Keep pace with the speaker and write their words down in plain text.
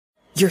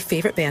Your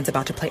favorite band's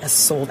about to play a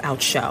sold-out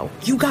show.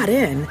 You got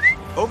in.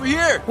 Over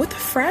here! With a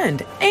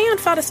friend. And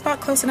found a spot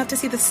close enough to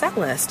see the set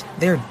list.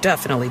 They're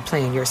definitely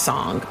playing your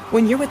song.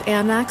 When you're with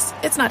Amex,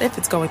 it's not if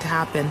it's going to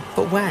happen,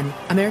 but when.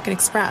 American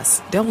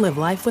Express. Don't live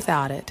life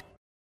without it.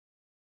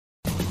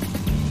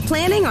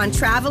 Planning on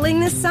traveling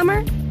this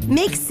summer?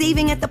 Make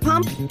saving at the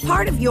pump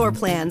part of your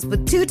plans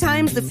with 2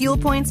 times the fuel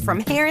points from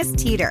Harris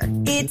Teeter.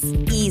 It's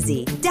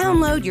easy.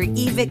 Download your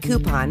eVic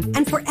coupon,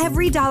 and for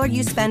every $1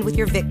 you spend with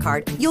your Vic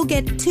card, you'll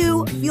get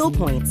 2 fuel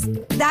points.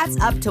 That's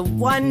up to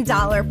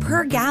 $1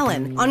 per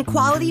gallon on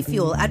quality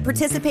fuel at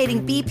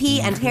participating BP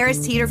and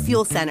Harris Teeter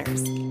fuel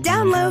centers.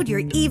 Download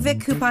your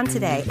eVic coupon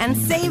today and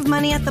save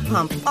money at the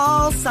pump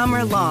all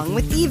summer long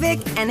with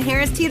eVic and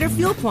Harris Teeter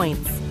fuel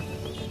points.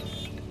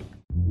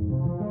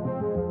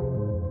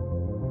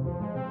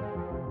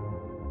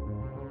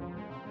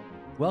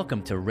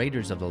 Welcome to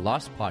Raiders of the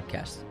Lost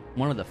Podcast,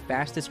 one of the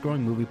fastest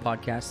growing movie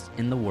podcasts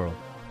in the world,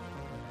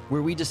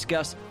 where we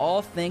discuss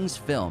all things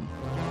film.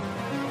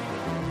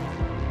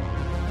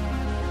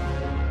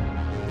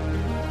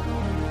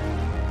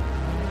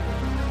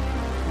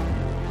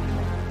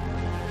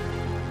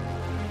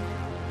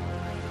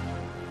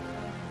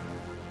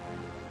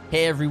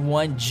 Hey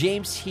everyone,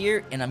 James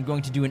here, and I'm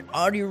going to do an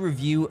audio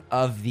review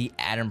of The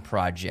Adam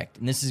Project.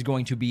 And this is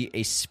going to be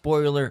a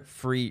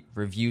spoiler-free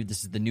review.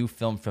 This is the new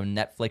film from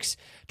Netflix,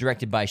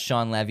 directed by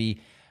Sean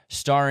Levy,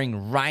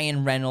 starring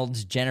Ryan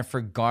Reynolds,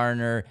 Jennifer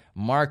Garner,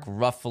 Mark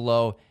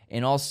Ruffalo,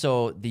 and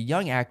also the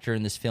young actor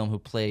in this film who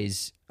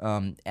plays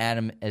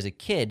Adam as a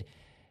kid.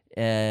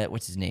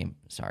 What's his name?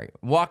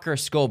 Walker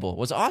Scobell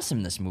was awesome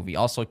in this movie.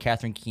 Also,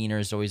 Catherine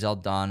Keener, Zoe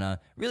Saldana.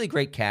 Really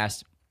great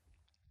cast.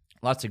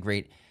 Lots of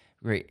great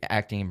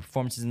acting and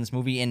performances in this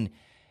movie, and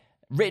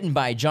written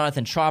by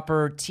Jonathan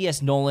Tropper,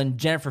 T.S. Nolan,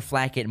 Jennifer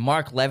Flackett,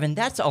 Mark Levin.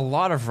 That's a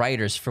lot of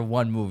writers for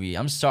one movie.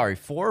 I'm sorry,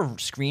 4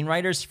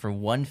 screenwriters for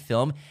one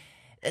film.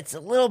 It's a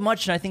little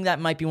much, and I think that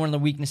might be one of the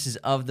weaknesses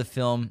of the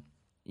film.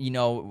 You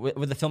know,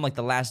 with a film like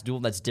The Last Duel,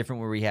 that's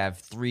different, where we have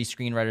 3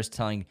 screenwriters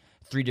telling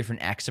 3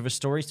 different acts of a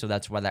story, so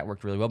that's why that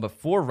worked really well. But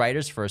 4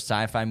 writers for a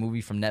sci-fi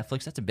movie from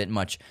Netflix, that's a bit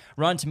much.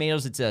 Rotten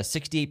Tomatoes, it's a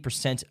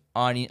 68%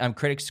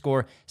 critic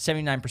score,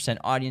 79%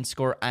 audience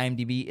score.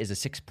 IMDb is a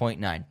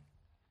 6.9.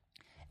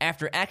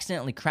 After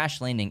accidentally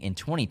crash landing in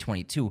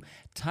 2022,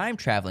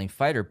 time-traveling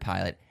fighter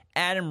pilot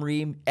Adam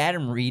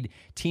Reed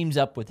teams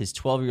up with his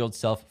 12-year-old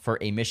self for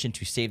a mission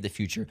to save the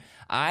future.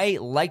 I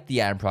liked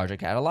The Adam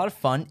Project. I had a lot of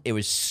fun. It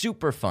was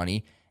super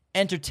funny,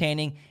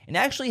 entertaining, and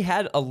actually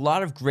had a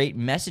lot of great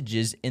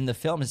messages in the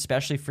film,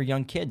 especially for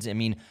young kids. I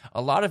mean,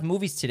 a lot of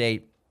movies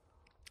today,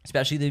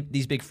 especially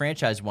these big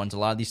franchise ones, a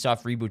lot of these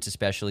soft reboots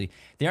especially,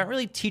 they aren't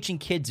really teaching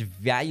kids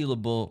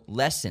valuable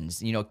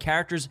lessons. You know,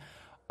 characters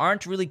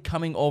aren't really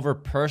coming over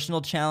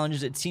personal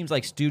challenges. It seems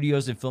like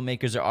studios and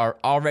filmmakers are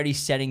already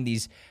setting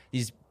these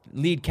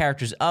lead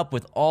characters up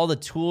with all the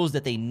tools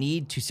that they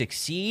need to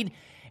succeed,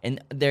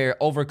 and they're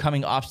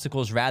overcoming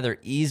obstacles rather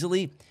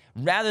easily,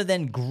 rather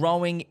than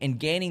growing and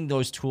gaining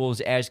those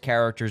tools as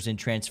characters and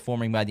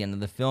transforming by the end of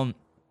the film.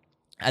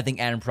 I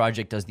think Adam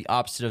Project does the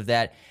opposite of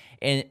that,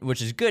 and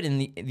which is good. In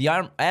the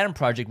Adam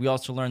Project, we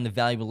also learn the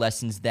valuable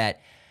lessons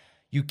that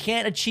you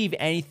can't achieve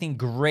anything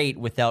great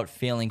without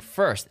failing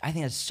first. I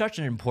think that's such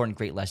an important,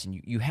 great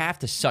lesson. You have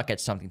to suck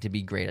at something to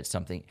be great at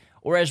something.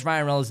 Or as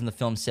Ryan Reynolds in the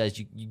film says,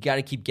 you got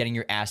to keep getting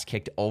your ass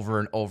kicked over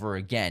and over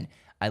again.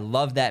 I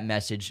love that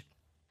message.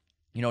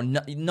 You know,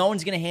 no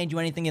one's going to hand you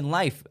anything in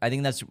life. I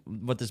think that's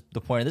what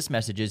the point of this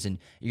message is. And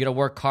you got to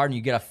work hard, and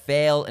you got to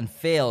fail and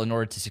fail in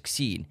order to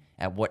succeed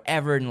at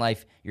whatever in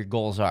life your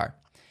goals are.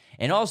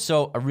 And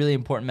also, a really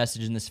important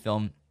message in this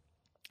film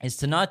is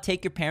to not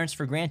take your parents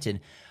for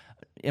granted.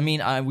 I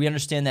mean, we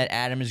understand that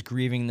Adam is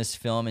grieving this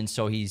film, and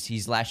so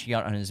he's lashing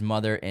out on his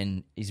mother,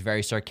 and he's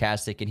very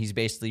sarcastic, and he's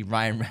basically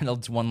Ryan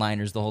Reynolds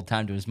one-liners the whole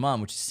time to his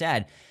mom, which is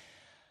sad.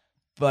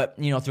 But,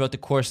 you know, throughout the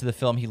course of the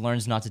film, he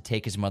learns not to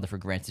take his mother for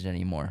granted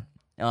anymore.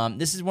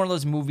 This is one of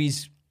those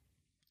movies,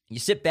 you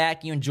sit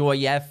back, you enjoy,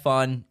 you have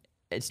fun.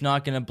 It's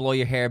not going to blow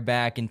your hair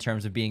back in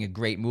terms of being a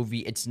great movie.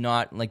 It's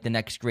not like the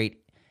next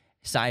great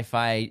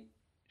sci-fi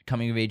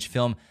coming-of-age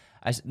film.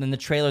 In the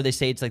trailer, they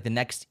say it's like the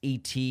next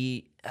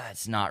E.T.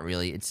 It's not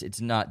really.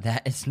 It's not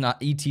that. It's not.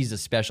 E.T.'s a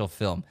special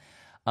film.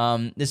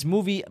 This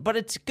movie, but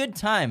it's a good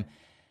time.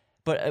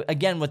 But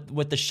again,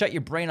 with the shut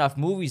your brain off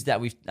movies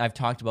that I've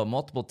talked about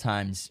multiple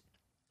times,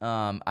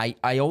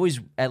 I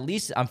always, at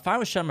least I'm fine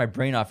with shutting my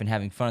brain off and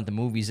having fun at the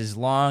movies as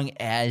long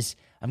as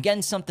I'm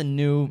getting something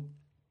new,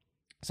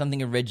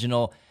 something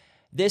original.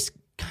 This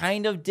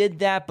kind of did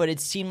that, but it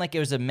seemed like it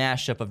was a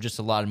mashup of just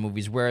a lot of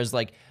movies. Whereas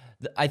like,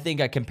 I think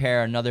I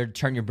compare another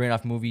turn your brain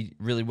off movie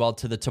really well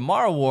to the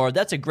Tomorrow War.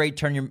 That's a great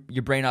turn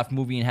your brain off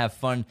movie and have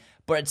fun,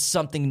 but it's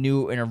something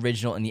new and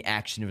original, and the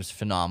action was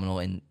phenomenal,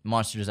 and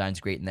monster design's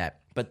great in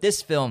that. But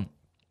this film,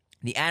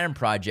 The Adam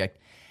Project,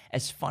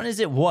 as fun as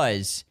it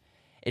was,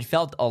 it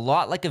felt a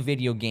lot like a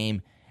video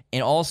game,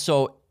 and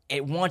also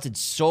it wanted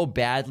so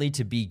badly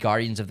to be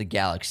Guardians of the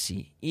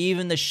Galaxy.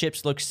 Even the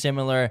ships look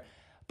similar,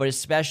 but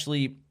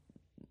especially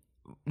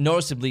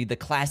noticeably the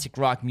classic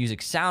rock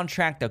music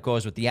soundtrack that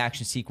goes with the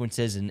action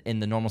sequences and in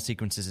the normal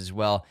sequences as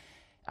well.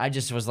 I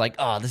just was like,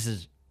 oh, this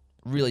is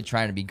really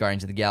trying to be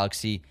Guardians of the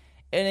Galaxy.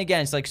 And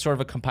again, it's like sort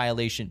of a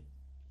compilation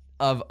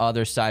of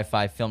other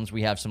sci-fi films.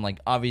 We have some like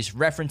obvious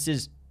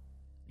references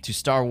to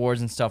Star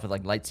Wars and stuff with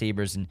like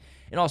lightsabers and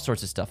all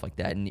sorts of stuff like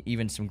that. And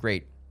even some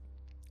great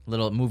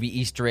little movie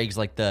Easter eggs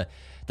like the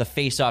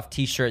Face-Off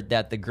t-shirt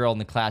that the girl in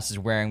the class is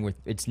wearing with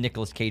it's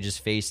Nicolas Cage's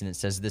face and it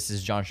says, "This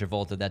is John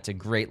Travolta." That's a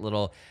great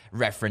little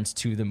reference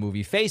to the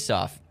movie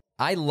Face-Off.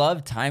 I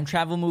love time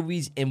travel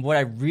movies, and what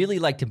I really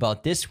liked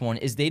about this one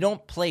is they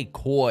don't play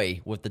coy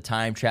with the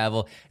time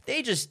travel.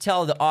 They just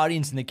tell the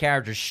audience and the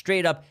characters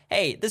straight up,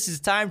 hey, this is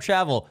time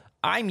travel.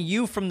 I'm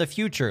you from the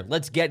future.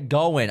 Let's get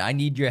going. I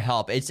need your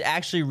help. It's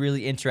actually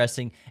really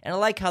interesting, and I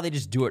like how they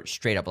just do it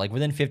straight up. Like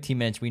within 15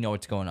 minutes, we know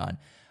what's going on.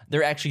 There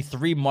are actually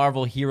 3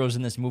 Marvel heroes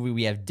in this movie.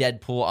 We have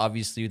Deadpool,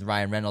 obviously, with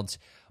Ryan Reynolds,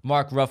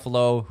 Mark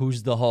Ruffalo,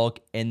 who's the Hulk,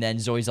 and then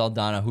Zoe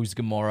Saldana, who's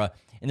Gamora.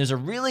 And there's a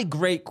really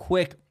great,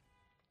 quick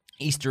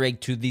Easter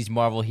egg to these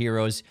Marvel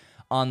heroes.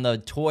 On the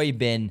toy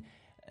bin,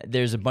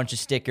 there's a bunch of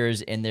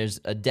stickers, and there's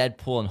a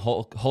Deadpool and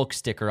Hulk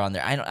sticker on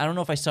there. I don't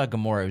know if I saw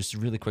Gamora. It was a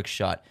really quick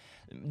shot.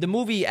 The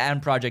movie Adam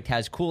Project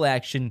has cool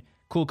action,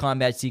 cool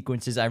combat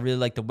sequences. I really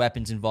like the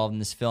weapons involved in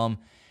this film.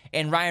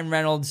 And Ryan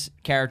Reynolds'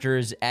 character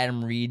is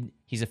Adam Reed.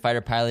 He's a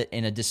fighter pilot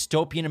in a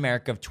dystopian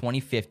America of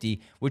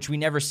 2050, which we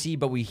never see,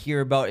 but we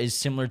hear about is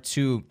similar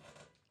to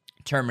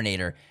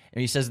Terminator. And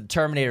he says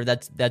Terminator,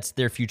 that's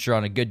their future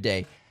on a good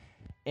day.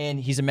 And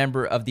he's a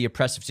member of the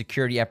oppressive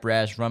security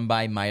apparatus run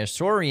by Maya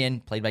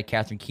Sorian, played by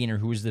Catherine Keener,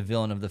 who is the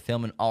villain of the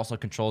film and also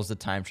controls the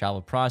time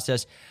travel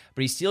process.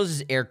 But he steals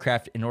his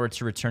aircraft in order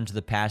to return to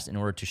the past in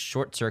order to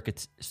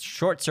short-circuit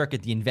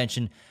the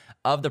invention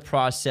of the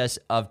process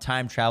of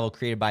time travel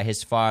created by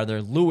his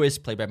father, Lewis,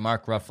 played by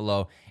Mark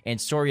Ruffalo, and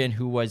Sorian,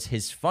 who was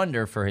his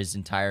funder for his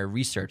entire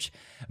research.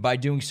 By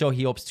doing so,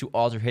 he hopes to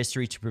alter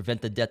history to prevent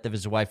the death of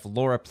his wife,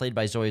 Laura, played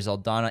by Zoe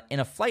Saldana, in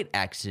a flight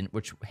accident,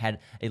 which had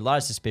a lot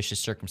of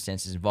suspicious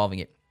circumstances involving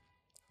it.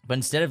 But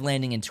instead of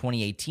landing in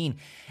 2018,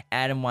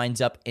 Adam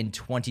winds up in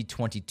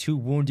 2022,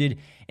 wounded,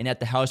 and at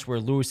the house where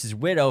Lewis's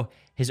widow,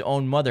 his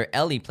own mother,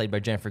 Ellie, played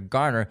by Jennifer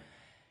Garner,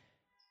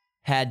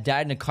 had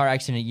died in a car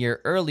accident a year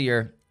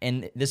earlier.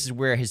 And this is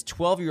where his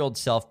 12-year-old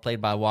self,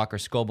 played by Walker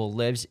Scobell,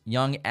 lives.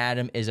 Young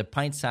Adam is a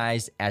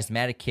pint-sized,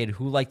 asthmatic kid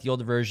who, like the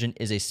older version,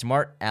 is a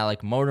smart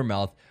aleck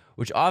motormouth,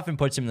 which often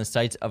puts him in the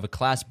sights of a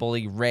class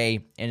bully,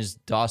 Ray, and his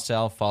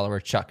docile follower,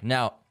 Chuck.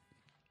 Now,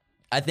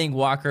 I think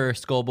Walker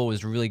Scobell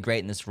was really great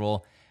in this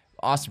role.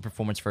 Awesome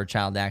performance for a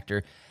child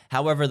actor.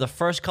 However, the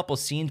first couple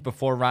scenes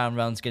before Ryan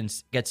Reynolds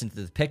gets into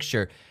the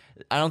picture,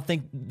 I don't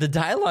think the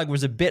dialogue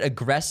was a bit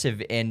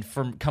aggressive, and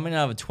from coming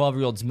out of a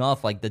 12-year-old's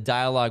mouth, like the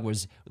dialogue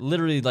was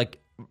literally like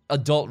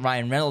adult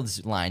Ryan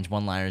Reynolds lines,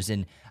 one-liners.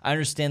 And I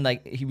understand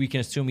like we can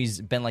assume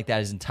he's been like that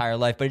his entire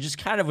life, but it just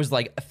kind of was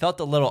like felt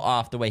a little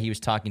off the way he was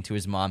talking to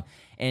his mom.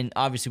 And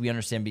obviously we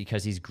understand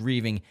because he's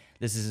grieving,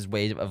 this is his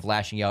way of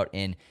lashing out,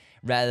 and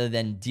rather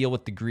than deal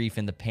with the grief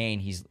and the pain,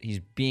 he's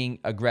being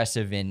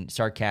aggressive and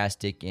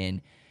sarcastic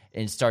and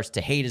starts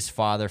to hate his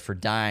father for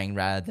dying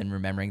rather than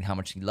remembering how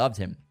much he loved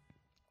him.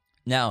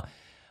 Now,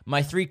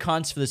 my 3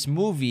 cons for this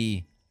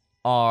movie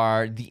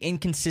are the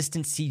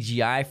inconsistent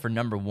CGI for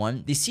number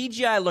 1. The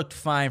CGI looked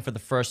fine for the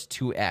first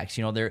 2 acts.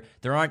 You know, there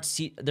are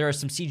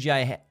some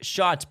CGI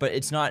shots, but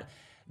it's not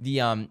the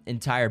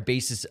entire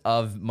basis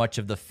of much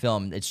of the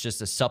film. It's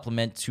just a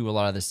supplement to a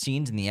lot of the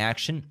scenes and the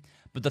action.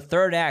 But the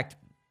 3rd act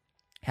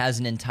has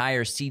an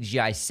entire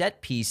CGI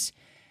set piece.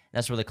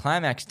 That's where the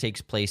climax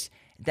takes place.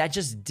 That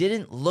just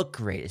didn't look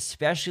great,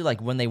 especially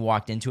like when they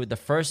walked into it. The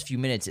first few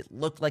minutes, it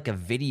looked like a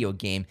video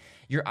game.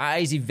 Your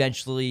eyes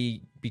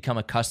eventually become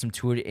accustomed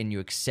to it and you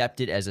accept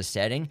it as a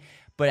setting.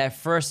 But at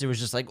first, it was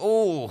just like,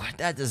 oh,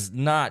 that does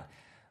not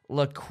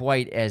look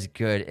quite as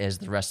good as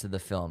the rest of the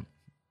film.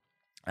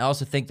 I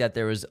also think that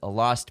there was a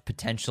lost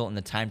potential in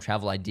the time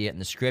travel idea in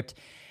the script.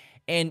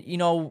 And, you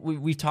know,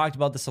 we've talked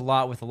about this a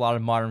lot with a lot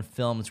of modern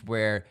films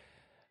where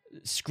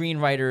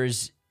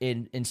screenwriters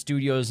in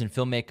studios and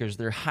filmmakers,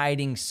 they're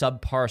hiding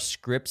subpar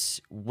scripts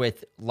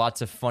with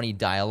lots of funny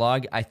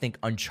dialogue. I think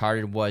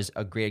Uncharted was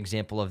a great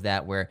example of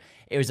that, where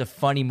it was a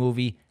funny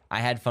movie.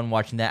 I had fun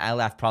watching that. I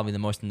laughed probably the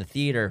most in the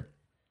theater,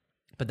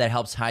 but that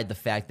helps hide the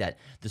fact that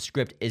the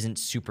script isn't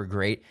super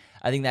great.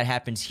 I think that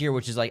happens here,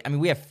 which is like, I mean,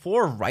 we have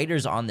 4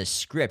 writers on this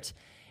script,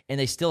 and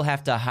they still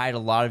have to hide a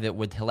lot of it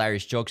with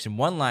hilarious jokes and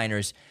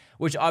one-liners,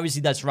 which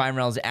obviously that's Ryan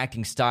Reynolds'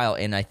 acting style,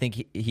 and I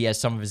think he has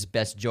some of his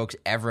best jokes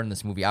ever in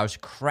this movie. I was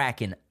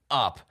cracking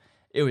up.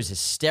 It was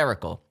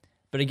hysterical.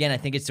 But again, I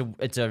think it's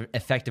an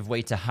effective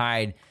way to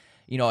hide,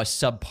 you know, a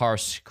subpar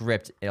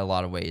script in a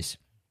lot of ways.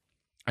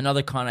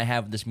 Another con I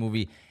have with this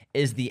movie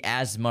is the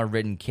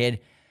asthma-ridden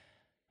kid.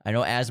 I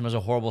know asthma is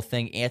a horrible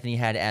thing. Anthony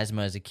had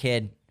asthma as a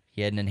kid.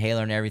 He had an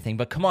inhaler and everything.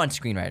 But come on,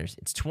 screenwriters.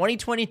 It's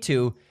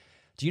 2022.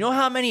 Do you know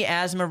how many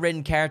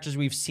asthma-ridden characters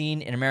we've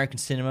seen in American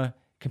cinema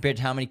compared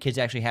to how many kids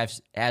actually have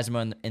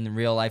asthma in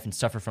real life and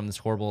suffer from this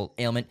horrible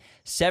ailment?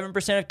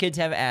 7% of kids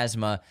have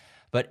asthma,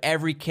 but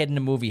every kid in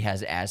the movie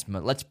has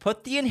asthma. Let's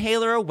put the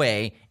inhaler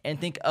away and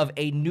think of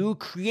a new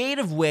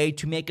creative way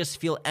to make us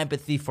feel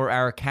empathy for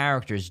our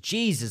characters.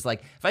 Jesus,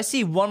 like if I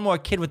see one more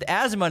kid with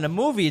asthma in a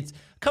movie, it's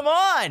come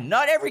on,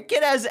 not every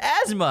kid has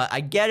asthma.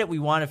 I get it. We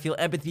want to feel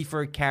empathy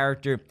for a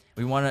character.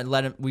 We want to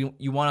let him.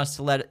 You want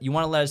to let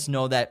us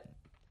know that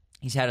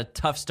he's had a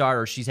tough start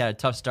or she's had a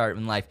tough start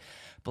in life.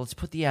 But let's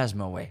put the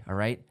asthma away. All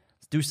right.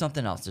 Do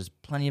something else. There's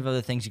plenty of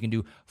other things you can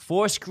do.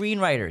 For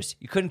screenwriters,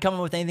 you couldn't come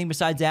up with anything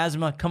besides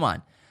asthma? Come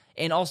on.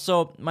 And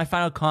also, my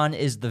final con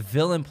is the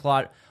villain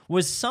plot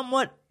was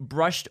somewhat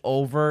brushed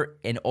over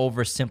and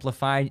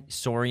oversimplified.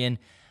 Sorian.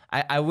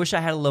 I wish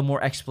I had a little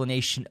more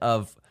explanation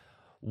of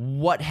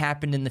what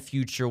happened in the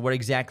future, what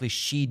exactly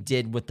she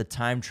did with the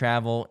time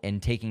travel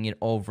and taking it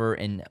over,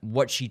 and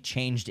what she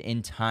changed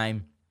in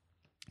time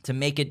to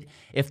make it,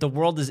 if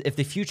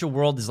the future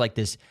world is like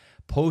this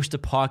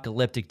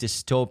post-apocalyptic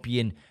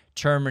dystopian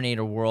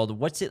Terminator world,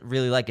 what's it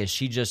really like? Is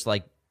she just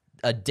like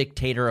a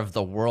dictator of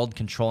the world,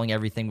 controlling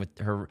everything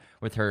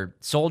with her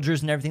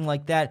soldiers and everything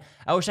like that?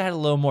 I wish I had a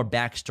little more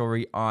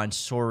backstory on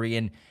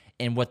Sorian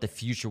and what the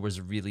future was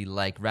really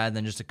like, rather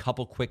than just a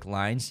couple quick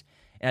lines.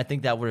 And I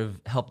think that would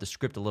have helped the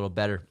script a little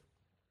better.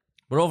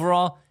 But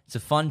overall, it's a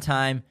fun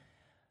time.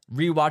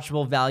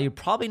 Rewatchable value,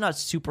 probably not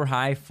super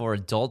high for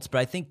adults, but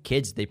I think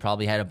kids, they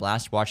probably had a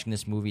blast watching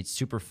this movie. It's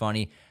super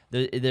funny.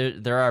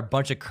 There are a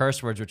bunch of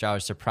curse words, which I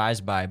was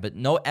surprised by, but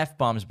no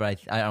F-bombs, but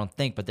I don't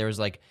think. But there was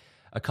like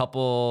a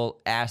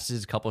couple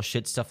asses, a couple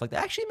shit, stuff like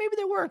that. Actually, maybe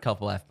there were a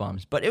couple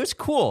F-bombs, but it was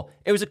cool.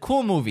 It was a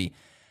cool movie.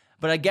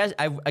 But I guess,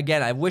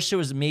 I wish it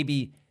was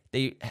maybe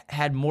they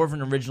had more of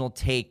an original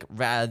take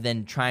rather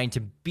than trying to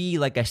be,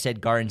 like I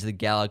said, Guardians of the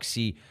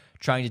Galaxy,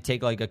 trying to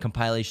take like a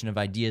compilation of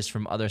ideas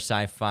from other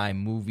sci-fi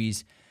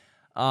movies.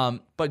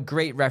 But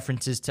great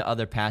references to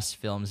other past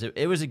films.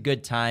 It was a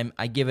good time.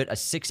 I give it a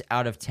 6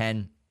 out of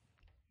 10.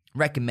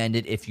 Recommend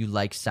it if you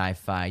like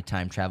sci-fi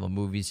time travel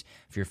movies.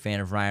 If you're a fan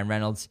of Ryan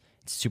Reynolds,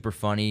 it's super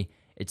funny.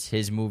 It's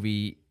his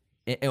movie.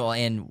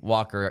 And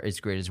Walker is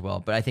great as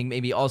well. But I think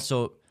maybe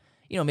also,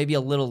 maybe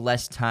a little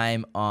less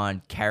time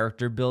on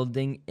character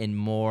building and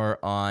more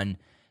on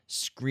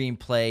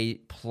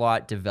screenplay,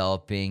 plot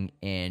developing,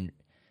 and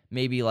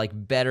maybe like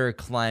better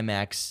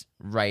climax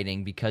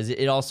writing, because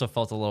it also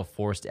felt a little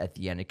forced at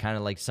the end. It kind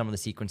of like some of the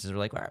sequences were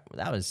like,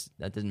 that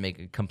didn't make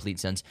a complete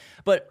sense.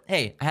 But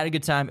hey, I had a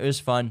good time. It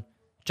was fun.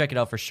 Check it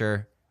out for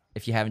sure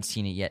if you haven't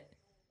seen it yet.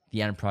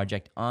 The Adam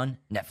Project on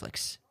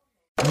Netflix.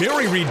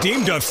 Mary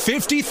redeemed a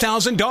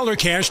 $50,000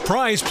 cash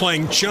prize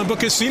playing Chumba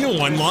Casino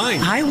online.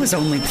 I was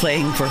only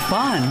playing for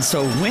fun,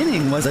 so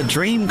winning was a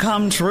dream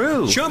come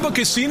true. Chumba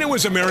Casino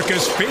is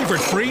America's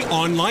favorite free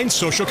online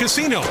social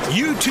casino.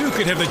 You, too,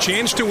 could have the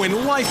chance to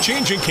win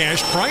life-changing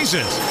cash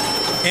prizes.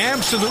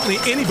 Absolutely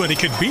anybody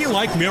could be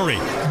like Mary.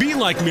 Be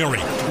like Mary.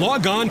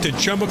 Log on to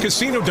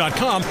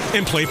ChumbaCasino.com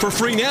and play for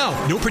free now.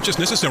 No purchase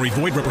necessary.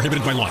 Void where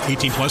prohibited by law.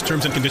 18 plus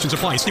terms and conditions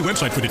apply. See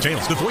website for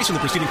details. The voice in the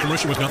preceding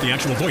commercial was not the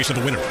actual voice of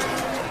the winner.